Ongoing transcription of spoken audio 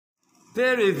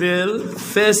Perryville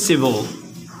Festival.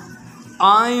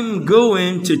 I'm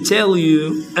going to tell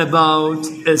you about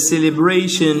a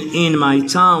celebration in my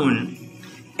town.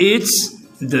 It's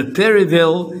the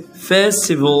Perryville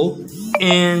Festival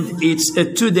and it's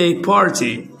a two-day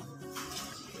party.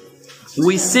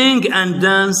 We sing and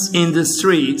dance in the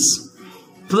streets,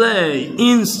 play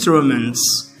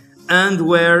instruments, and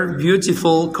wear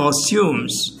beautiful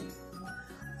costumes.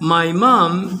 My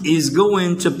mom is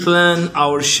going to plan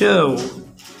our show.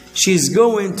 She's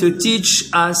going to teach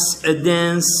us a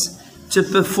dance to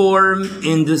perform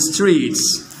in the streets.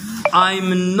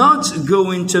 I'm not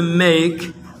going to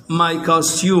make my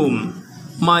costume.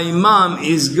 My mom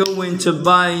is going to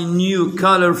buy new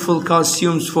colorful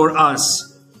costumes for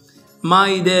us.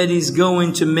 My dad is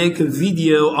going to make a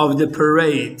video of the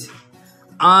parade.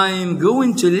 I'm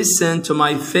going to listen to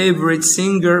my favorite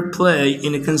singer play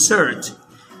in a concert.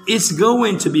 It's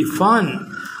going to be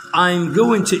fun. I'm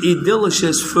going to eat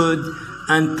delicious food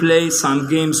and play some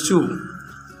games too.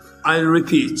 I'll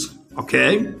repeat,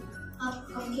 okay?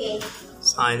 Okay.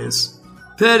 Silence.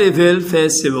 Perryville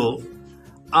Festival.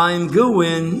 I'm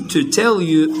going to tell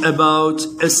you about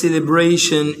a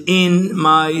celebration in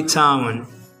my town.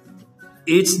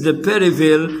 It's the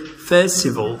Perryville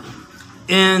Festival,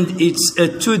 and it's a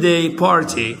two-day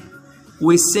party.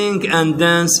 We sing and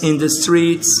dance in the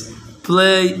streets,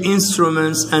 play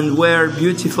instruments, and wear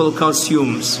beautiful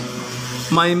costumes.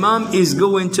 My mom is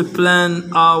going to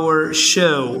plan our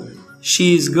show.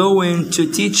 She is going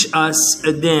to teach us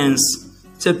a dance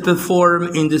to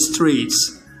perform in the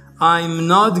streets. I'm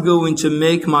not going to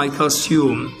make my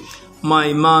costume.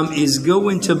 My mom is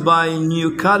going to buy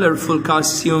new colorful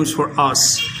costumes for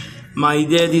us. My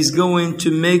dad is going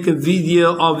to make a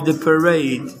video of the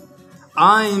parade.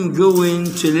 I'm going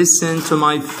to listen to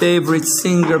my favorite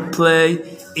singer play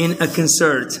in a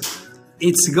concert.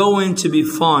 It's going to be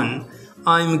fun.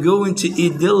 I'm going to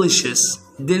eat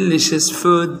delicious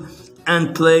food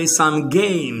and play some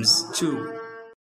games too.